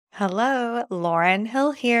Hello, Lauren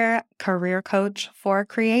Hill here, career coach for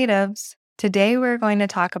creatives. Today, we're going to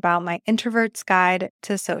talk about my introvert's guide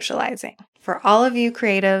to socializing for all of you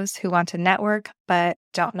creatives who want to network but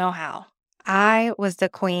don't know how. I was the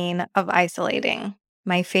queen of isolating.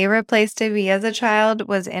 My favorite place to be as a child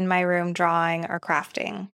was in my room drawing or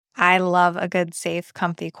crafting. I love a good, safe,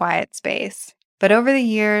 comfy, quiet space. But over the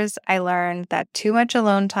years, I learned that too much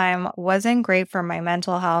alone time wasn't great for my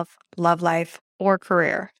mental health, love life, or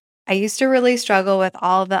career. I used to really struggle with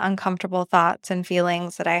all the uncomfortable thoughts and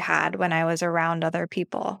feelings that I had when I was around other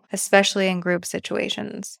people, especially in group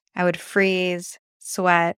situations. I would freeze,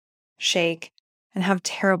 sweat, shake, and have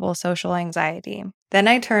terrible social anxiety. Then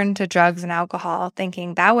I turned to drugs and alcohol,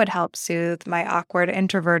 thinking that would help soothe my awkward,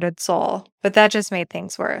 introverted soul, but that just made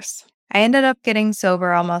things worse. I ended up getting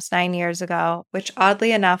sober almost 9 years ago, which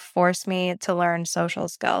oddly enough forced me to learn social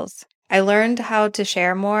skills. I learned how to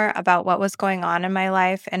share more about what was going on in my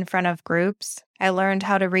life in front of groups. I learned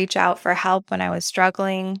how to reach out for help when I was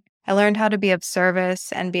struggling. I learned how to be of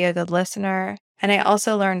service and be a good listener. And I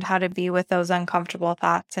also learned how to be with those uncomfortable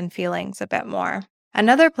thoughts and feelings a bit more.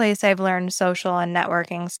 Another place I've learned social and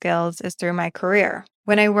networking skills is through my career.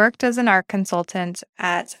 When I worked as an art consultant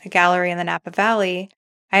at a gallery in the Napa Valley,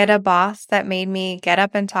 I had a boss that made me get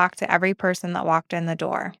up and talk to every person that walked in the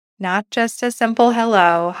door. Not just a simple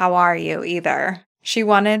hello, how are you either. She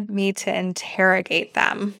wanted me to interrogate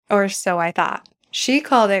them, or so I thought. She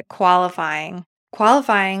called it qualifying.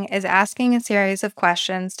 Qualifying is asking a series of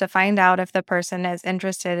questions to find out if the person is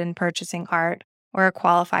interested in purchasing art or a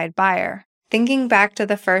qualified buyer. Thinking back to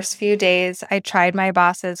the first few days I tried my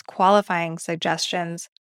boss's qualifying suggestions,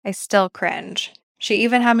 I still cringe. She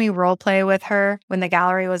even had me role play with her when the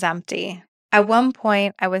gallery was empty. At one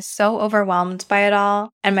point, I was so overwhelmed by it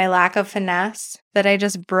all and my lack of finesse that I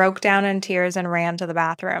just broke down in tears and ran to the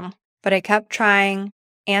bathroom. But I kept trying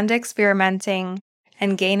and experimenting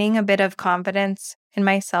and gaining a bit of confidence in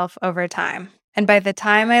myself over time. And by the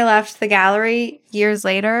time I left the gallery, years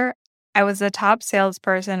later, I was the top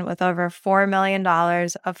salesperson with over $4 million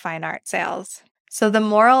of fine art sales. So the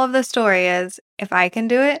moral of the story is, if I can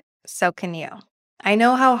do it, so can you. I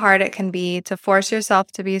know how hard it can be to force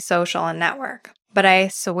yourself to be social and network, but I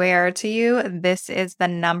swear to you, this is the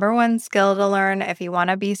number one skill to learn if you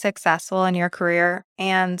want to be successful in your career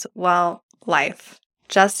and, well, life.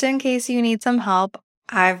 Just in case you need some help,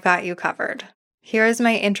 I've got you covered. Here is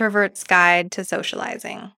my introvert's guide to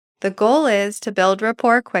socializing. The goal is to build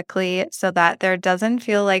rapport quickly so that there doesn't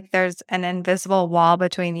feel like there's an invisible wall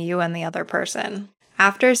between you and the other person.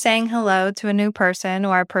 After saying hello to a new person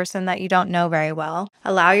or a person that you don't know very well,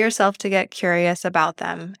 allow yourself to get curious about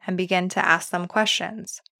them and begin to ask them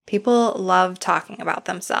questions. People love talking about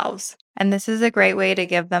themselves, and this is a great way to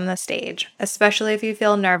give them the stage, especially if you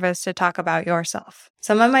feel nervous to talk about yourself.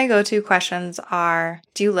 Some of my go-to questions are,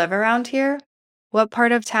 do you live around here? What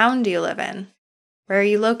part of town do you live in? Where are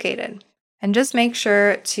you located? And just make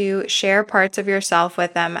sure to share parts of yourself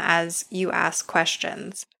with them as you ask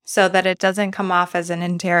questions, so that it doesn't come off as an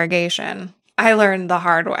interrogation. I learned the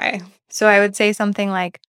hard way. So I would say something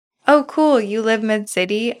like, oh, cool, you live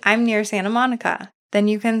mid-city, I'm near Santa Monica. Then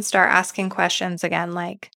you can start asking questions again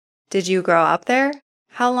like, did you grow up there?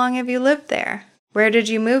 How long have you lived there? Where did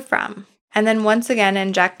you move from? And then once again,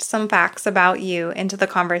 inject some facts about you into the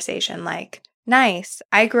conversation like, nice,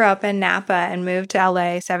 I grew up in Napa and moved to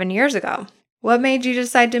LA 7 years ago. What made you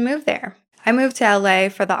decide to move there? I moved to LA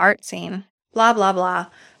for the art scene. Blah, blah, blah.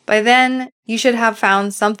 By then, you should have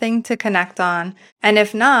found something to connect on, and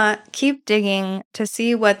if not, keep digging to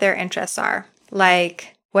see what their interests are.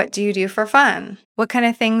 Like, what do you do for fun? What kind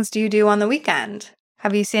of things do you do on the weekend?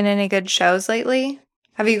 Have you seen any good shows lately?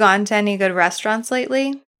 Have you gone to any good restaurants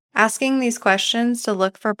lately? Asking these questions to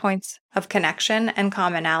look for points of connection and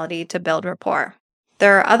commonality to build rapport.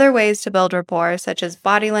 There are other ways to build rapport, such as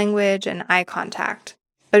body language and eye contact.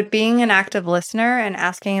 But being an active listener and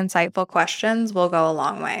asking insightful questions will go a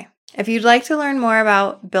long way. If you'd like to learn more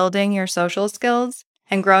about building your social skills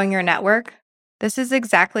and growing your network, this is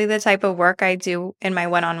exactly the type of work I do in my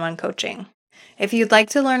one-on-one coaching. If you'd like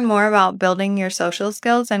to learn more about building your social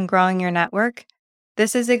skills and growing your network,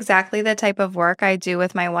 this is exactly the type of work I do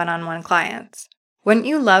with my one-on-one clients. Wouldn't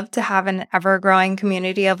you love to have an ever-growing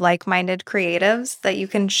community of like-minded creatives that you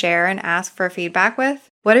can share and ask for feedback with?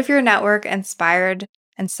 What if your network inspired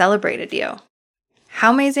and celebrated you?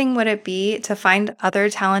 How amazing would it be to find other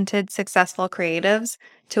talented, successful creatives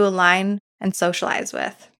to align and socialize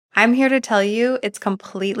with? I'm here to tell you it's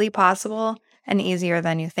completely possible and easier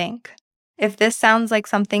than you think. If this sounds like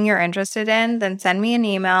something you're interested in, then send me an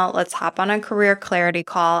email. Let's hop on a career clarity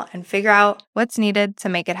call and figure out what's needed to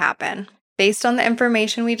make it happen. Based on the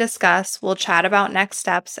information we discuss, we'll chat about next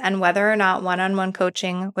steps and whether or not one-on-one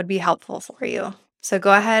coaching would be helpful for you. So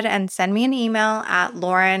go ahead and send me an email at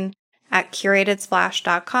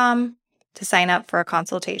lauren@curatedsplash.com to sign up for a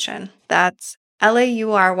consultation. That's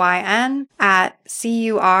LAURYN at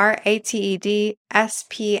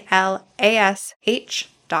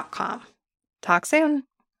CURATEDSPLASH.com. Talk soon.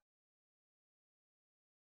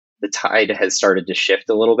 The tide has started to shift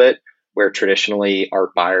a little bit, where traditionally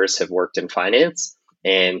art buyers have worked in finance.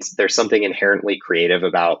 And there's something inherently creative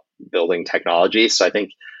about building technology. So I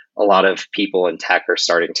think a lot of people in tech are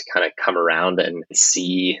starting to kind of come around and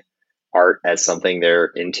see art as something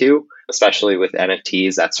they're into, especially with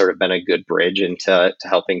NFTs. That's sort of been a good bridge into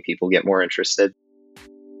helping people get more interested.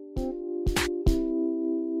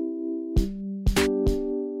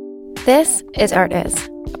 This is Art Is,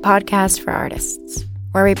 a podcast for artists,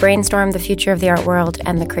 where we brainstorm the future of the art world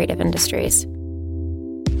and the creative industries.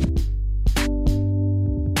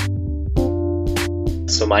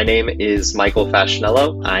 So my name is Michael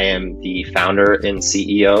Fascinello. I am the founder and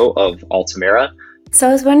CEO of Altamira. So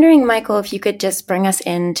I was wondering, Michael, if you could just bring us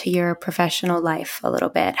into your professional life a little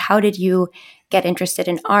bit. How did you get interested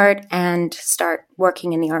in art and start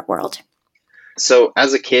working in the art world? So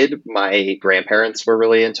as a kid, my grandparents were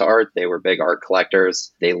really into art. They were big art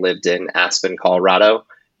collectors. They lived in Aspen, Colorado,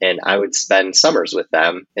 and I would spend summers with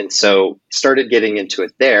them. And so started getting into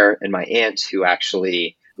it there. And my aunt, who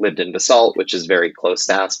actually lived in Basalt, which is very close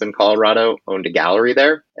to Aspen, Colorado, owned a gallery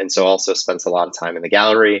there. And so also spent a lot of time in the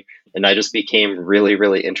gallery. And I just became really,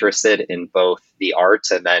 really interested in both the art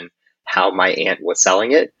and then how my aunt was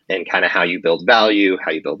selling it and kind of how you build value,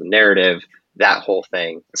 how you build a narrative, that whole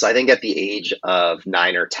thing. So I think at the age of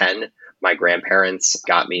 9 or 10, my grandparents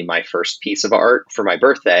got me my first piece of art for my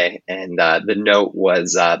birthday. And the note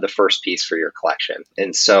was the first piece for your collection.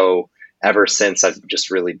 And so ever since, I've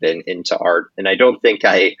just really been into art. And I don't think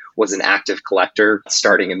I was an active collector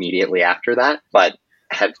starting immediately after that, but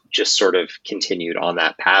have just sort of continued on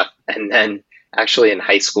that path. And then actually in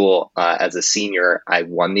high school, as a senior, I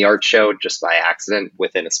won the art show just by accident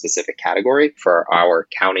within a specific category for our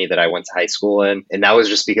county that I went to high school in. And that was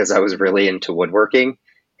just because I was really into woodworking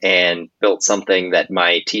and built something that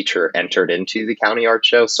my teacher entered into the county art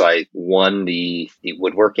show. So I won the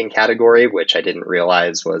woodworking category, which I didn't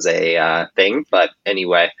realize was a thing. But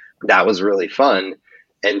anyway, that was really fun.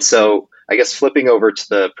 And so I guess flipping over to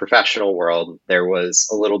the professional world, there was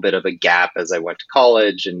a little bit of a gap as I went to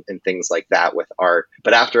college and things like that with art.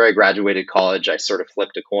 But after I graduated college, I sort of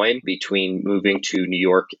flipped a coin between moving to New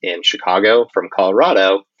York and Chicago from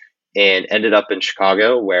Colorado, and ended up in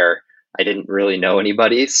Chicago where I didn't really know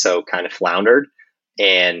anybody, so kind of floundered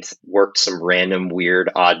and worked some random, weird,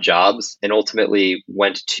 odd jobs, and ultimately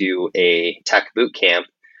went to a tech boot camp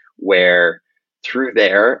where through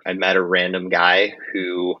there, I met a random guy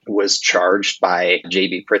who was charged by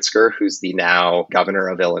J.B. Pritzker, who's the now governor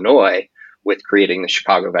of Illinois, with creating the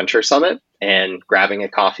Chicago Venture Summit. And grabbing a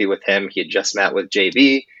coffee with him, he had just met with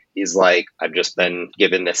J.B. He's like, I've just been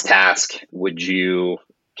given this task. Would you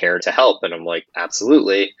care to help? And I'm like,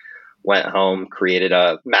 absolutely. Went home, created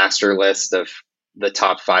a master list of the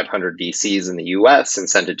top 500 VCs in the US and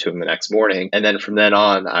sent it to him the next morning. And then from then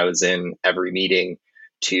on, I was in every meeting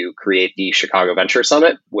to create the Chicago Venture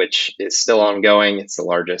Summit, which is still ongoing. It's the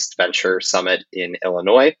largest venture summit in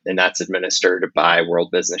Illinois, and that's administered by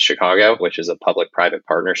World Business Chicago, which is a public-private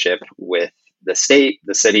partnership with the state,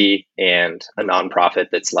 the city, and a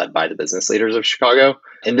nonprofit that's led by the business leaders of Chicago.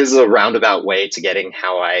 And this is a roundabout way to getting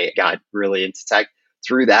how I got really into tech.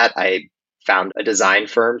 Through that, I found a design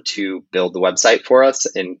firm to build the website for us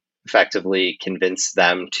and effectively convinced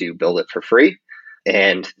them to build it for free.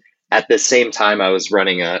 And at the same time, I was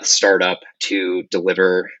running a startup to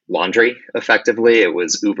deliver laundry effectively. It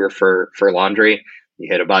was Uber for laundry. You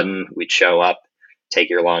hit a button, we'd show up, take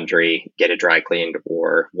your laundry, get it dry cleaned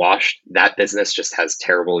or washed. That business just has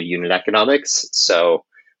terrible unit economics. So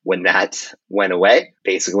when that went away,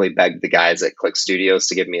 basically begged the guys at Click Studios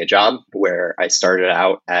to give me a job, where I started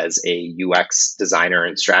out as a UX designer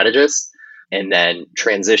and strategist, and then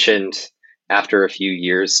transitioned after a few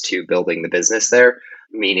years to building the business there.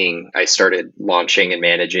 Meaning I started launching and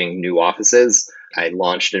managing new offices. I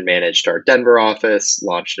launched and managed our Denver office,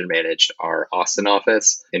 launched and managed our Austin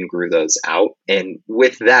office, and grew those out. And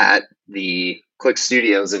with that, the Click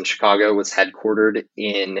Studios in Chicago was headquartered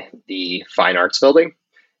in the Fine Arts Building.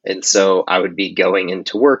 And so I would be going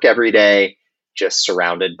into work every day, just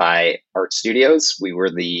surrounded by art studios. We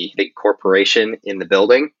were the big corporation in the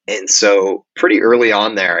building. And so pretty early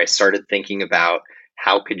on there, I started thinking about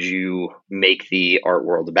how could you make the art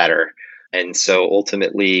world better? And so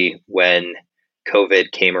ultimately, when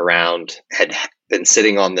COVID came around, had been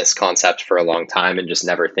sitting on this concept for a long time and just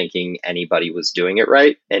never thinking anybody was doing it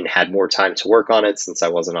right, and had more time to work on it since I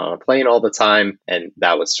wasn't on a plane all the time. And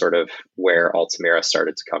that was sort of where Altamira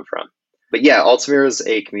started to come from. But yeah, Altamira is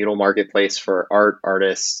a communal marketplace for art,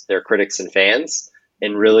 artists, their critics, and fans.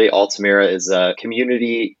 And really, Altamira is a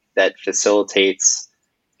community that facilitates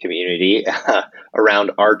community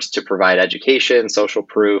around art to provide education, social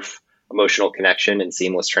proof, emotional connection, and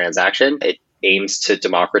seamless transaction. It aims to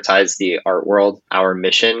democratize the art world. Our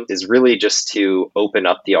mission is really just to open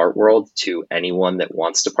up the art world to anyone that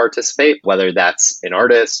wants to participate, whether that's an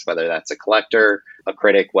artist, whether that's a collector, a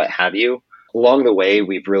critic, what have you. Along the way,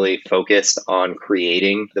 we've really focused on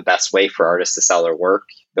creating the best way for artists to sell their work,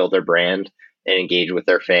 build their brand, and engage with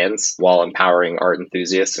their fans while empowering art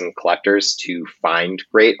enthusiasts and collectors to find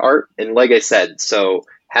great art. And like I said, so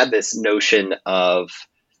had this notion of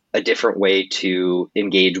a different way to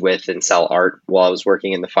engage with and sell art while I was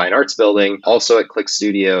working in the Fine Arts Building. Also at Click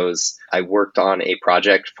Studios, I worked on a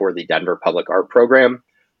project for the Denver Public Art Program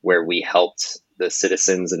where we helped the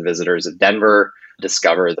citizens and visitors of Denver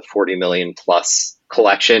discover the 40 million plus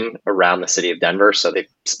collection around the city of Denver. So they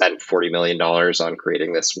spent $40 million on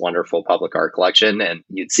creating this wonderful public art collection, and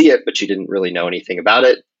you'd see it, but you didn't really know anything about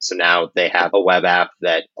it. So now they have a web app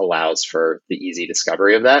that allows for the easy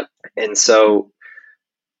discovery of that. And so,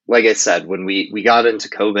 like I said, when we got into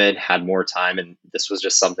COVID, had more time, and this was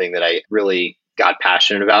just something that I really got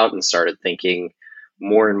passionate about and started thinking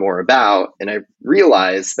more and more about. And I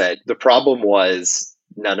realized that the problem was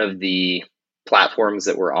none of the platforms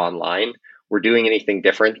that were online were doing anything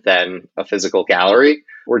different than a physical gallery.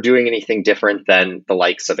 We're doing anything different than the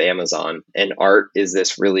likes of Amazon. And art is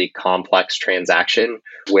this really complex transaction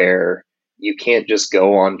where you can't just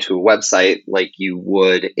go onto a website like you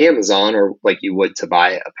would Amazon or like you would to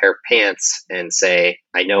buy a pair of pants and say,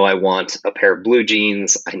 I know I want a pair of blue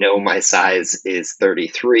jeans. I know my size is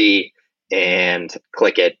 33, and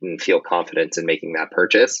click it and feel confident in making that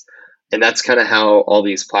purchase. And that's kind of how all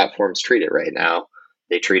these platforms treat it right now.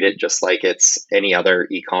 They treat it just like it's any other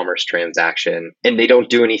e-commerce transaction. And they don't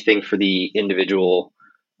do anything for the individual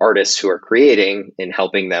artists who are creating and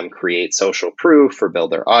helping them create social proof or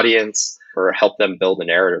build their audience or help them build a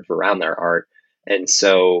narrative around their art. And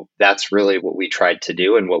so that's really what we tried to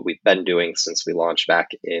do and what we've been doing since we launched back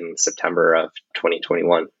in September of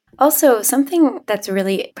 2021. Also, something that's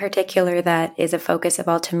really particular that is a focus of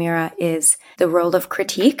Altamira is the role of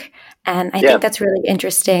critique. And I think that's really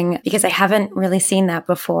interesting because I haven't really seen that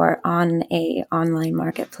before on an online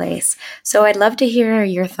marketplace. So I'd love to hear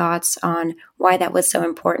your thoughts on why that was so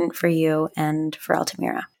important for you and for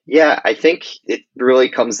Altamira. Yeah, I think it really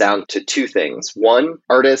comes down to two things. One,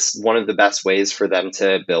 artists, one of the best ways for them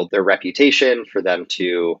to build their reputation, for them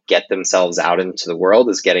to get themselves out into the world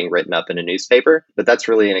is getting written up in a newspaper. But that's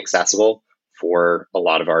really inaccessible for a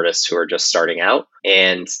lot of artists who are just starting out.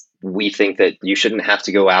 And we think that you shouldn't have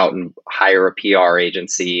to go out and hire a PR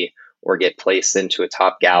agency or get placed into a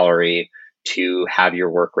top gallery to have your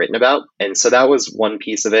work written about. And so that was one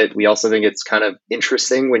piece of it. We also think it's kind of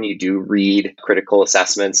interesting when you do read critical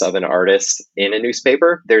assessments of an artist in a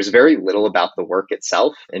newspaper. There's very little about the work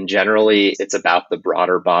itself. And generally, it's about the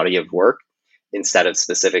broader body of work instead of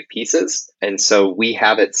specific pieces. And so we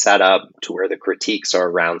have it set up to where the critiques are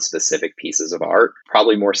around specific pieces of art,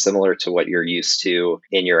 probably more similar to what you're used to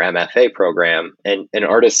in your MFA program. And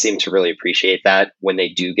artists seem to really appreciate that. When they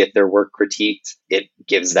do get their work critiqued, it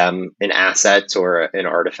gives them an asset or an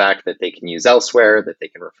artifact that they can use elsewhere, that they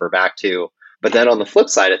can refer back to. But then on the flip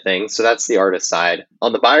side of things, so that's the artist side.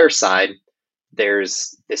 On the buyer side,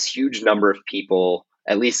 there's this huge number of people,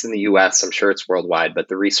 at least in the US, I'm sure it's worldwide, but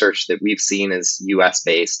the research that we've seen is US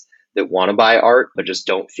based, that want to buy art, but just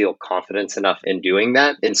don't feel confident enough in doing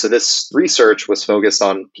that. And so this research was focused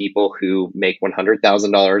on people who make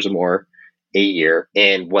 $100,000 or more a year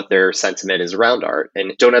and what their sentiment is around art.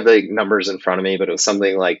 And don't have the numbers in front of me, but it was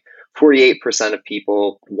something like 48% of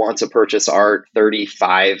people want to purchase art.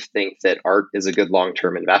 35% think that art is a good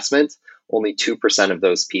long-term investment. Only 2% of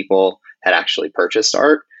those people had actually purchased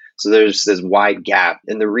art. So there's this wide gap.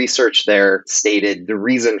 And the research there stated the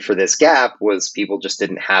reason for this gap was people just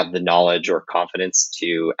didn't have the knowledge or confidence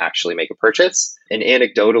to actually make a purchase. And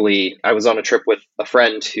anecdotally, I was on a trip with a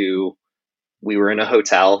friend who we were in a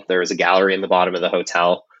hotel. There was a gallery in the bottom of the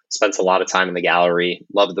hotel. Spent a lot of time in the gallery,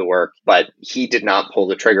 loved the work, but he did not pull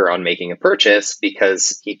the trigger on making a purchase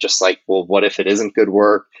because he just like, well, what if it isn't good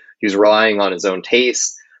work? He was relying on his own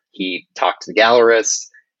taste. He talked to the gallerist.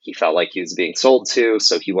 He felt like he was being sold to,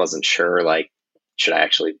 so he wasn't sure, like, should I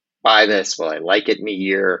actually buy this? Will I like it in a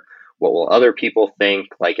year? What will other people think?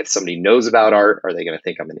 Like, if somebody knows about art, are they going to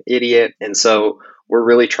think I'm an idiot? And so we're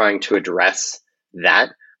really trying to address that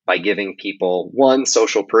by giving people, one,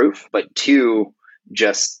 social proof, but two,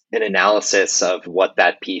 just an analysis of what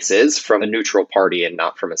that piece is from a neutral party and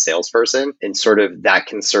not from a salesperson. And sort of that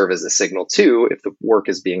can serve as a signal too, if the work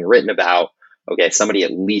is being written about, okay, somebody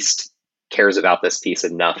at least cares about this piece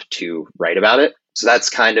enough to write about it. So that's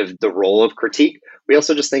kind of the role of critique. We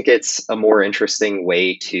also just think it's a more interesting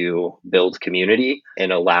way to build community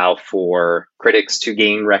and allow for critics to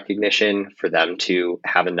gain recognition, for them to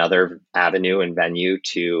have another avenue and venue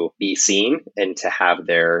to be seen and to have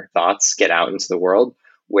their thoughts get out into the world,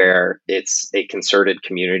 where it's a concerted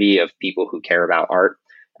community of people who care about art,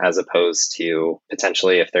 as opposed to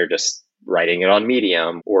potentially if they're just writing it on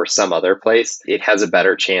Medium or some other place, it has a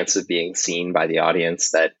better chance of being seen by the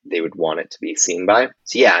audience that they would want it to be seen by.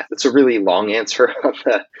 So yeah, it's a really long answer on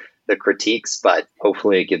the critiques, but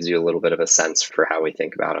hopefully it gives you a little bit of a sense for how we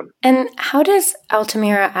think about them. And how does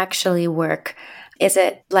Altamira actually work? Is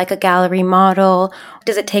it like a gallery model?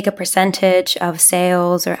 Does it take a percentage of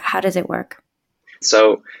sales, or how does it work?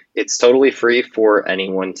 So it's totally free for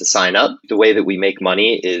anyone to sign up. The way that we make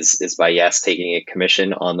money is by, yes, taking a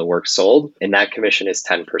commission on the work sold, and that commission is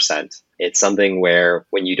 10%. It's something where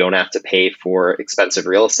when you don't have to pay for expensive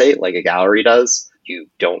real estate like a gallery does, you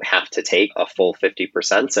don't have to take a full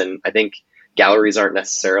 50%. And I think galleries aren't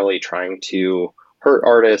necessarily trying to hurt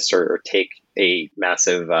artists or take a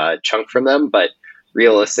massive chunk from them, but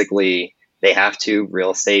realistically, they have to.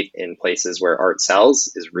 Real estate in places where art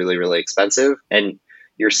sells is really, really expensive. And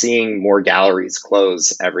you're seeing more galleries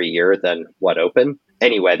close every year than what open.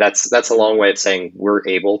 Anyway, that's a long way of saying we're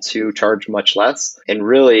able to charge much less. And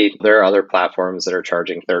really, there are other platforms that are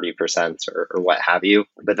charging 30% or what have you.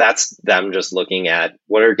 But that's them just looking at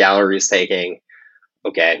what are galleries taking?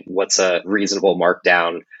 Okay, what's a reasonable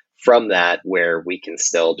markdown from that where we can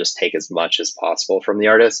still just take as much as possible from the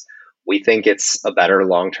artist? We think it's a better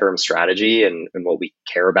long-term strategy and what we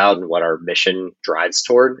care about and what our mission drives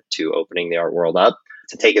toward to opening the art world up,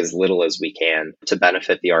 to take as little as we can, to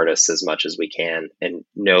benefit the artists as much as we can, and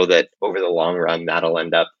know that over the long run, that'll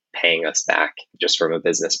end up paying us back just from a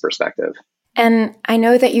business perspective. And I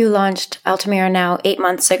know that you launched Altamira now 8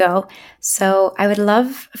 months ago. So I would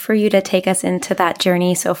love for you to take us into that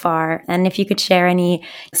journey so far. And if you could share any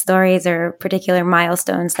stories or particular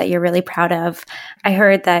milestones that you're really proud of. I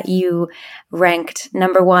heard that you ranked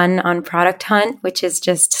 #1 on Product Hunt, which is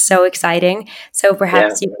just so exciting. So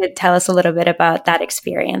perhaps you could tell us a little bit about that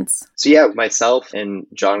experience. So yeah, myself and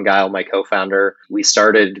John Guile, my co-founder, we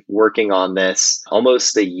started working on this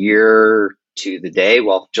almost a year to the day.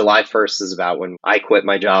 Well, July 1st is about when I quit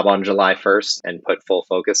my job on July 1st and put full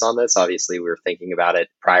focus on this. Obviously, we were thinking about it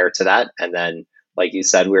prior to that. And then, like you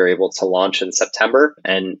said, we were able to launch in September.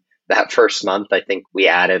 And that first month, I think we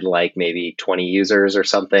added like maybe 20 users or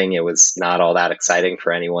something. It was not all that exciting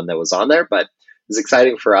for anyone that was on there, but it was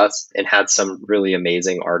exciting for us, and had some really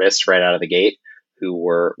amazing artists right out of the gate who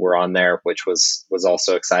were on there, which was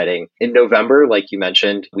also exciting. In November, like you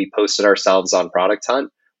mentioned, we posted ourselves on Product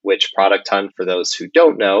Hunt, which Product Hunt, for those who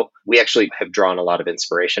don't know, we actually have drawn a lot of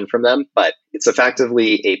inspiration from them, but it's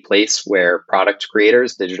effectively a place where product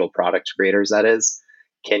creators, digital product creators that is,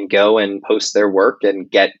 can go and post their work and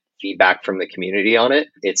get feedback from the community on it.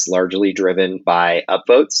 It's largely driven by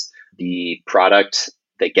upvotes. The product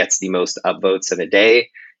that gets the most upvotes in a day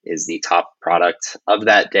is the top product of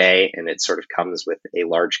that day, and it sort of comes with a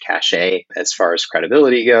large cachet as far as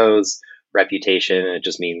credibility goes, reputation, and it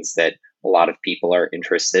just means that a lot of people are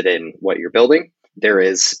interested in what you're building. There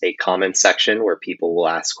is a comment section where people will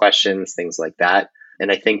ask questions, things like that.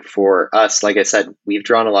 And I think for us, like I said, we've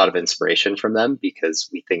drawn a lot of inspiration from them because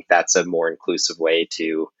we think that's a more inclusive way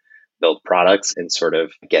to build products and sort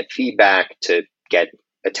of get feedback, to get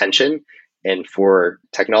attention. And for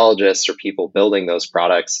technologists or people building those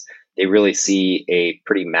products, they really see a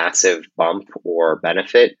pretty massive bump or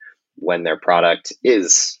benefit when their product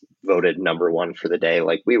is voted #1 for the day,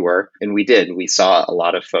 like we were. And we did. We saw a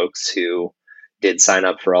lot of folks who did sign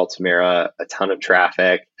up for Altamira, a ton of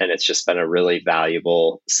traffic, and it's just been a really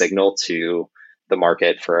valuable signal to the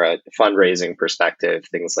market for a fundraising perspective,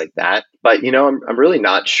 things like that. But, I'm really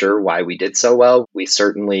not sure why we did so well. We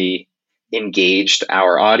certainly engaged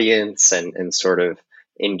our audience and sort of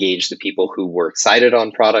engaged the people who were excited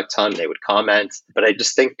on Product Hunt. They would comment, but I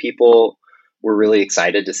just think people were really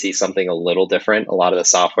excited to see something a little different. A lot of the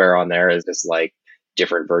software on there is just like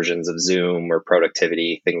different versions of Zoom or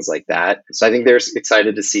productivity, things like that. So I think they're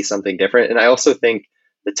excited to see something different. And I also think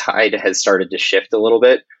the tide has started to shift a little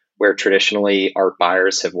bit, where traditionally art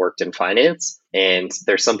buyers have worked in finance. And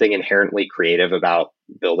there's something inherently creative about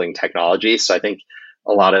building technology. So I think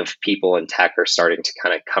a lot of people in tech are starting to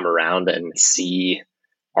kind of come around and see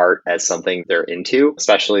art as something they're into,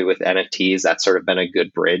 especially with NFTs. That's sort of been a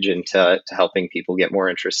good bridge into helping people get more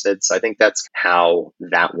interested. So I think that's how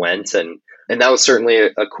that went. And that was certainly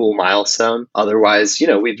a cool milestone. Otherwise,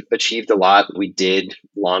 we've achieved a lot. We did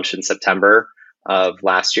launch in September of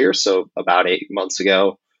last year. So about 8 months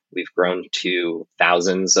ago, we've grown to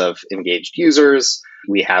thousands of engaged users.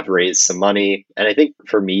 We have raised some money. And I think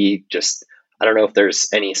for me, I don't know if there's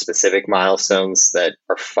any specific milestones that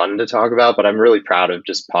are fun to talk about, but I'm really proud of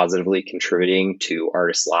just positively contributing to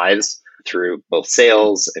artists' lives through both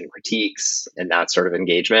sales and critiques and that sort of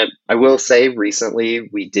engagement. I will say recently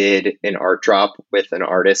we did an art drop with an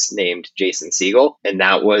artist named Jason Siegel, and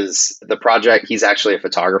that was the project. He's actually a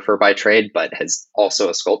photographer by trade, but has also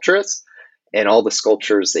a sculpturist. And all the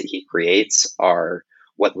sculptures that he creates are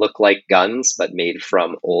what look like guns, but made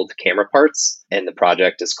from old camera parts. And the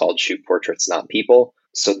project is called Shoot Portraits, Not People.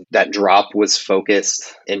 So that drop was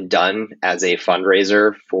focused and done as a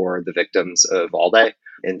fundraiser for the victims of Uvalde.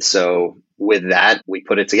 And so with that, we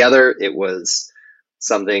put it together. It was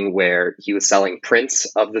something where he was selling prints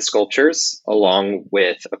of the sculptures along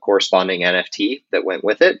with a corresponding NFT that went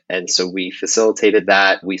with it. And so we facilitated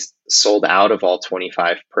that. We sold out of all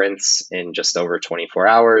 25 prints in just over 24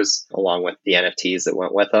 hours, along with the NFTs that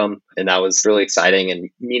went with them. And that was really exciting and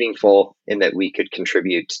meaningful in that we could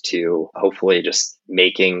contribute to hopefully just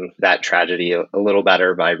making that tragedy a little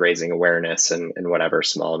better by raising awareness and whatever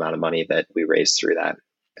small amount of money that we raised through that.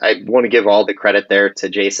 I want to give all the credit there to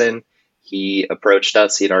Jason. He approached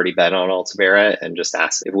us. He'd already been on Altamira and just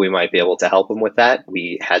asked if we might be able to help him with that.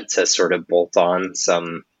 We had to sort of bolt on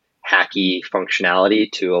some hacky functionality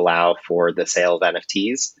to allow for the sale of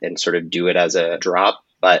NFTs and sort of do it as a drop.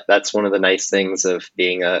 But that's one of the nice things of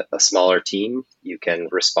being a smaller team. You can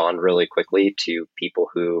respond really quickly to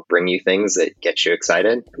people who bring you things that get you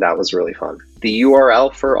excited. That was really fun. The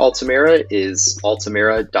URL for Altamira is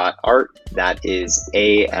altamira.art. That is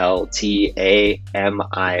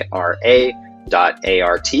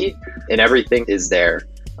ALTAMIRA.ART. And everything is there.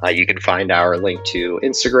 You can find our link to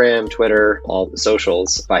Instagram, Twitter, all the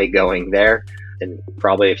socials by going there. And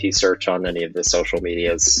probably if you search on any of the social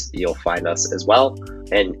medias, you'll find us as well.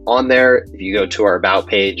 And on there, if you go to our About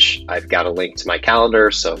page, I've got a link to my calendar.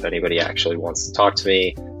 So if anybody actually wants to talk to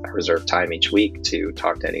me, I reserve time each week to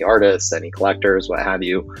talk to any artists, any collectors, what have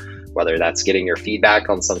you, whether that's getting your feedback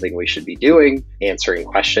on something we should be doing, answering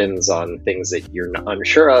questions on things that you're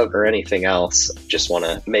unsure of, or anything else. Just want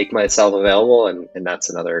to make myself available. And that's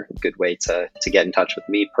another good way to get in touch with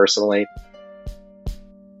me personally.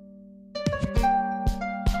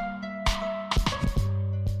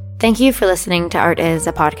 Thank you for listening to Art Is,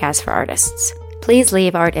 a podcast for artists. Please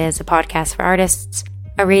leave Art Is, a podcast for artists,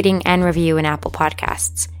 a rating and review in Apple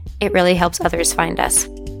Podcasts. It really helps others find us.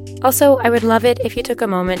 Also, I would love it if you took a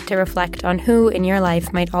moment to reflect on who in your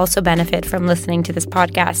life might also benefit from listening to this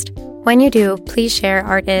podcast. When you do, please share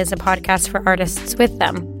Art Is, a podcast for artists with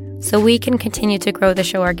them, so we can continue to grow the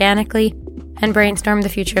show organically and brainstorm the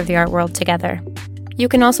future of the art world together. You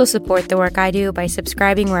can also support the work I do by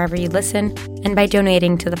subscribing wherever you listen and by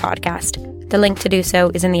donating to the podcast. The link to do so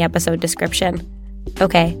is in the episode description.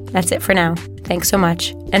 Okay, that's it for now. Thanks so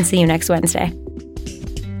much, and see you next Wednesday.